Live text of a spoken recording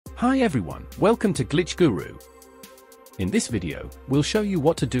Hi everyone, welcome to Glitch Guru. In this video, we'll show you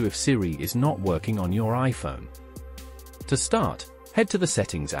what to do if Siri is not working on your iPhone. To start, head to the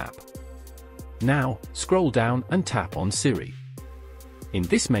Settings app. Now, scroll down and tap on Siri. In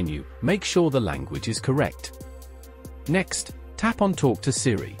this menu, make sure the language is correct. Next, tap on Talk to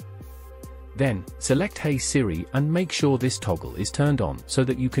Siri. Then, select Hey Siri and make sure this toggle is turned on so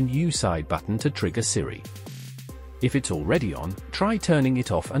that you can use side button to trigger Siri. If it's already on, try turning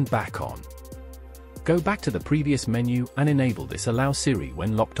it off and back on. Go back to the previous menu and enable this Allow Siri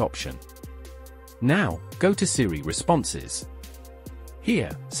when locked option. Now, go to Siri Responses.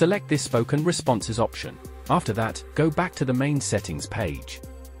 Here, select this Spoken Responses option. After that, go back to the main settings page.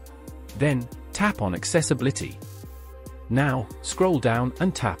 Then, tap on Accessibility. Now, scroll down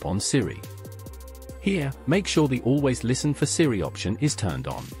and tap on Siri. Here, make sure the Always Listen for Siri option is turned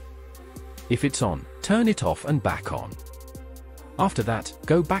on. If it's on, turn it off and back on. After that,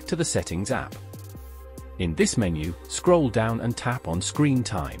 go back to the Settings app. In this menu, scroll down and tap on Screen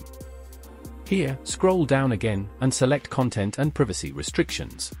Time. Here, scroll down again and select Content and Privacy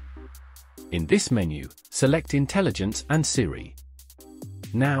Restrictions. In this menu, select Intelligence and Siri.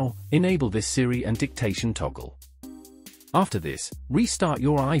 Now, enable this Siri and dictation toggle. After this, restart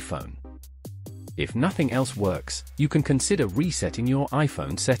your iPhone. If nothing else works, you can consider resetting your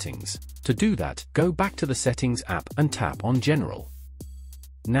iPhone settings. To do that, go back to the Settings app and tap on General.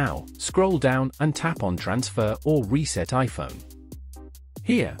 Now, scroll down and tap on Transfer or Reset iPhone.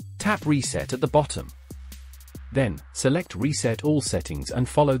 Here, tap Reset at the bottom. Then, select Reset All Settings and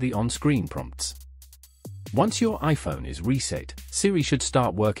follow the on-screen prompts. Once your iPhone is reset, Siri should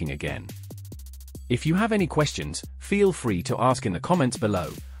start working again. If you have any questions, feel free to ask in the comments below,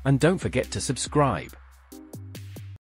 and don't forget to subscribe.